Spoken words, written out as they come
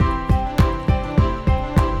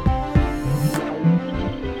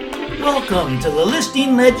Welcome to the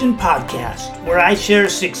Listing Legend Podcast, where I share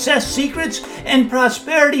success secrets and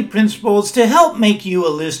prosperity principles to help make you a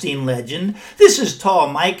listing legend. This is Tall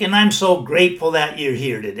Mike, and I'm so grateful that you're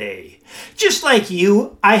here today. Just like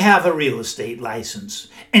you, I have a real estate license.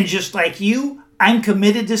 And just like you, I'm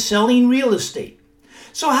committed to selling real estate.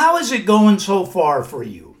 So how is it going so far for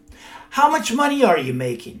you? How much money are you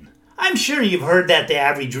making? I'm sure you've heard that the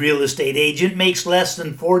average real estate agent makes less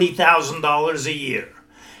than $40,000 a year.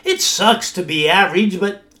 It sucks to be average,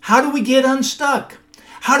 but how do we get unstuck?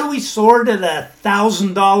 How do we soar to the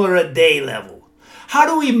 $1,000 a day level? How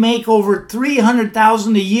do we make over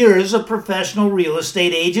 $300,000 a year as a professional real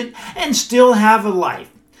estate agent and still have a life?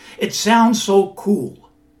 It sounds so cool.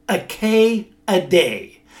 A K a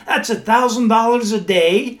day. That's $1,000 a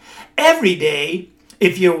day, every day,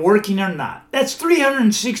 if you're working or not. That's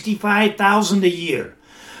 $365,000 a year.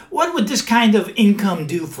 What would this kind of income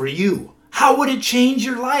do for you? How would it change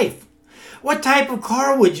your life? What type of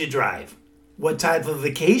car would you drive? What type of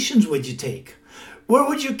vacations would you take? Where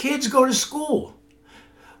would your kids go to school?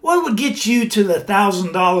 What would get you to the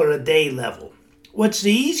 $1,000 a day level? What's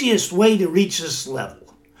the easiest way to reach this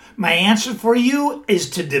level? My answer for you is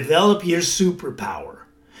to develop your superpower.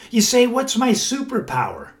 You say, what's my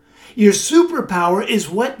superpower? Your superpower is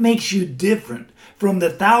what makes you different from the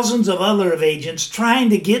thousands of other agents trying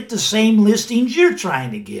to get the same listings you're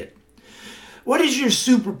trying to get. What is your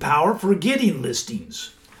superpower for getting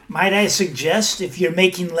listings? Might I suggest if you're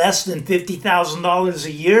making less than $50,000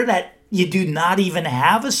 a year that you do not even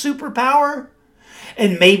have a superpower?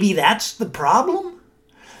 And maybe that's the problem?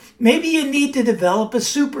 Maybe you need to develop a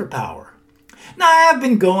superpower. Now, I've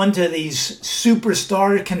been going to these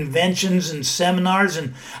superstar conventions and seminars,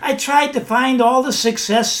 and I tried to find all the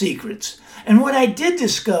success secrets. And what I did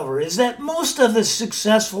discover is that most of the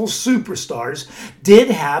successful superstars did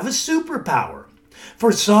have a superpower.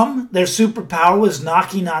 For some, their superpower was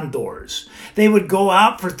knocking on doors. They would go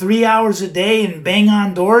out for 3 hours a day and bang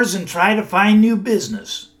on doors and try to find new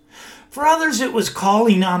business. For others, it was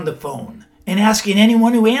calling on the phone and asking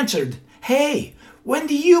anyone who answered, "Hey, when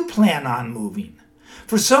do you plan on moving?"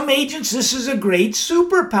 For some agents, this is a great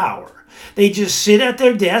superpower. They just sit at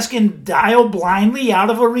their desk and dial blindly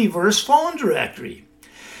out of a reverse phone directory.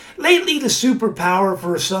 Lately, the superpower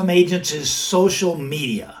for some agents is social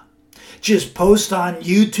media. Just post on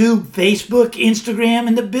YouTube, Facebook, Instagram,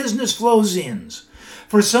 and the business flows in.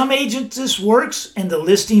 For some agents, this works and the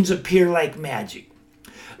listings appear like magic.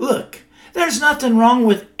 Look, there's nothing wrong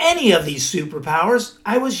with any of these superpowers.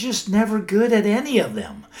 I was just never good at any of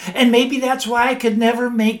them. And maybe that's why I could never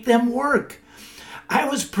make them work. I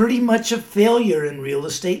was pretty much a failure in real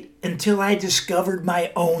estate until I discovered my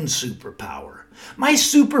own superpower. My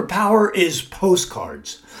superpower is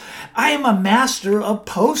postcards. I am a master of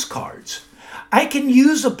postcards. I can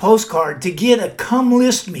use a postcard to get a come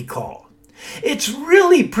list me call. It's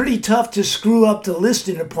really pretty tough to screw up the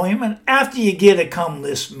listing appointment after you get a come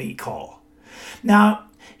list me call. Now,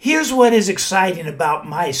 here's what is exciting about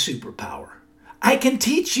my superpower. I can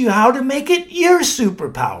teach you how to make it your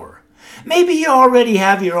superpower. Maybe you already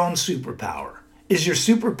have your own superpower. Is your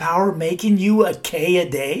superpower making you a K a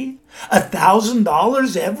day?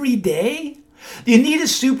 $1,000 every day? Do you need a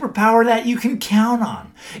superpower that you can count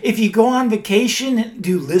on? If you go on vacation,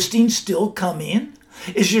 do listings still come in?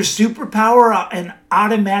 Is your superpower an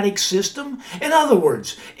automatic system? In other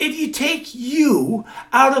words, if you take you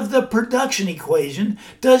out of the production equation,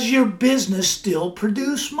 does your business still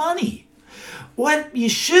produce money? What you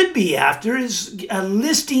should be after is a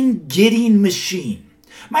listing getting machine.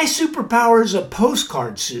 My superpower is a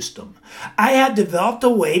postcard system. I have developed a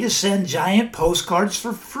way to send giant postcards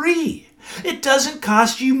for free. It doesn't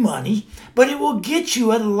cost you money, but it will get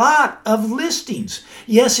you a lot of listings.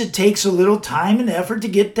 Yes, it takes a little time and effort to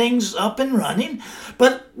get things up and running,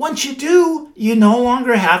 but once you do, you no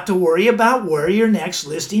longer have to worry about where your next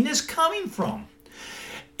listing is coming from.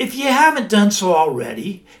 If you haven't done so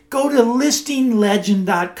already, go to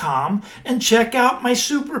listinglegend.com and check out my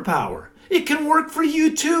superpower. It can work for you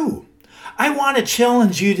too. I want to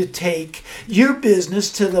challenge you to take your business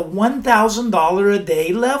to the $1,000 a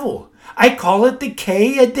day level. I call it the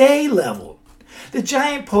K a day level. The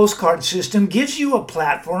giant postcard system gives you a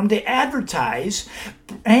platform to advertise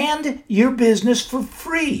and your business for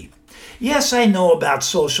free. Yes, I know about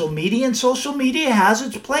social media, and social media has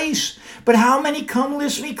its place. But how many come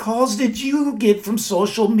list me calls did you get from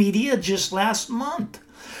social media just last month?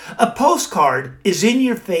 A postcard is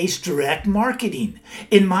in-your-face direct marketing.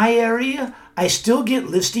 In my area, I still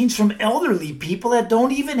get listings from elderly people that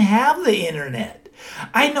don't even have the internet.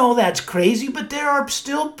 I know that's crazy, but there are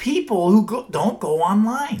still people who don't go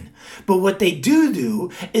online. But what they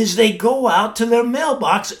do is they go out to their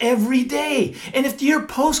mailbox every day. And if your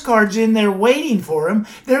postcard's in there waiting for them,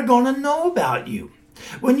 they're going to know about you.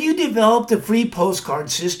 When you develop the free postcard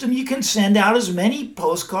system, you can send out as many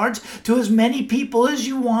postcards to as many people as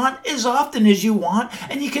you want, as often as you want,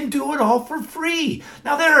 and you can do it all for free.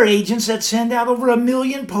 Now, there are agents that send out over 1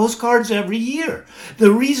 million postcards every year.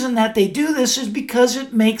 The reason that they do this is because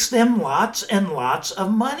it makes them lots and lots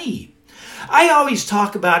of money. I always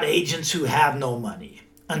talk about agents who have no money.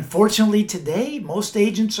 Unfortunately, today, most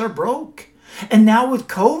agents are broke. And now with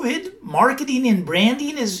COVID, marketing and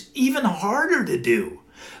branding is even harder to do.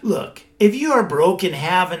 Look, if you are broke and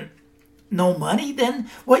haven't no money, then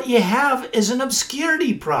what you have is an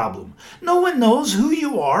obscurity problem. No one knows who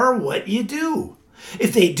you are or what you do.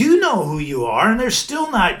 If they do know who you are and they're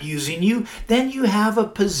still not using you, then you have a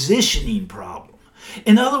positioning problem.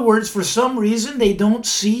 In other words, for some reason, they don't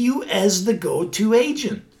see you as the go-to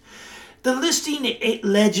agent. The Listing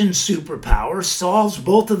Legend Superpower solves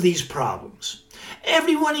both of these problems.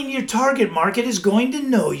 Everyone in your target market is going to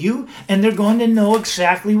know you, and they're going to know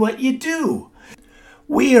exactly what you do.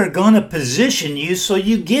 We are going to position you so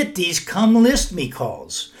you get these come list me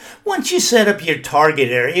calls. Once you set up your target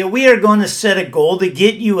area, we are going to set a goal to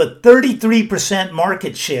get you a 33%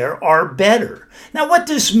 market share or better. Now, what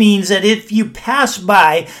this means that if you pass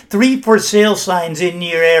by 3 for sale signs in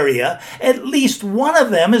your area, at least one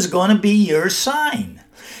of them is going to be your sign.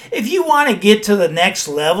 If you want to get to the next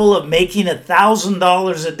level of making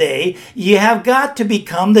 $1,000 a day, you have got to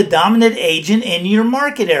become the dominant agent in your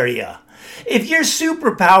market area. If your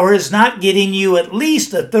superpower is not getting you at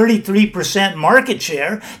least a 33% market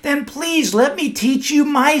share, then please let me teach you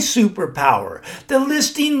my superpower, the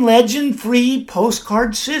Listing Legend free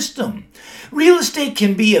postcard system. Real estate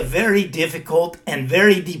can be a very difficult and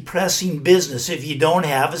very depressing business if you don't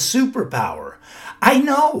have a superpower. I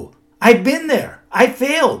know. I've been there. I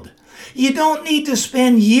failed. You don't need to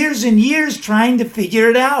spend years and years trying to figure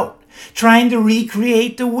it out, trying to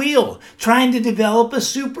recreate the wheel, trying to develop a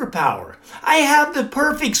superpower. I have the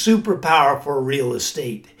perfect superpower for real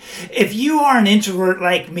estate. If you are an introvert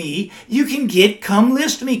like me, you can get come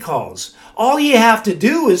list me calls. All you have to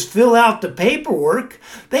do is fill out the paperwork.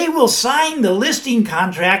 They will sign the listing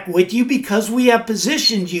contract with you because we have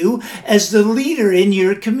positioned you as the leader in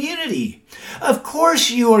your community. Of course,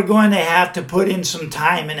 you are going to have to put in some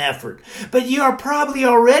time and effort, but you are probably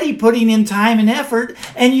already putting in time and effort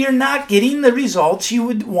and you're not getting the results you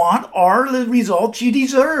would want or the results you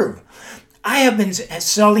deserve. I have been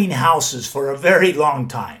selling houses for a very long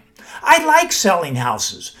time. I like selling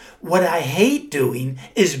houses. What I hate doing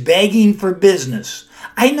is begging for business.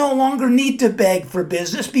 I no longer need to beg for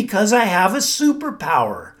business because I have a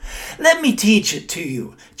superpower. Let me teach it to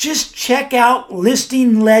you. Just check out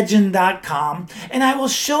listinglegend.com and I will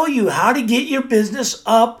show you how to get your business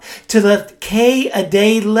up to the K a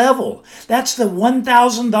day level. That's the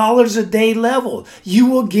 $1,000 a day level. You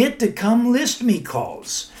will get to come list me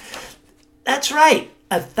calls. That's right,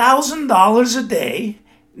 $1,000 a day.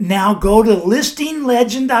 Now go to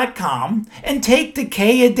listinglegend.com and take the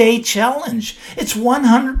K a day challenge. It's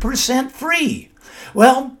 100% free.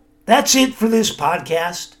 Well, that's it for this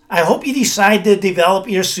podcast. I hope you decide to develop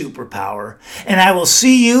your superpower, and I will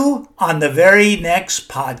see you on the very next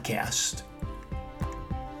podcast.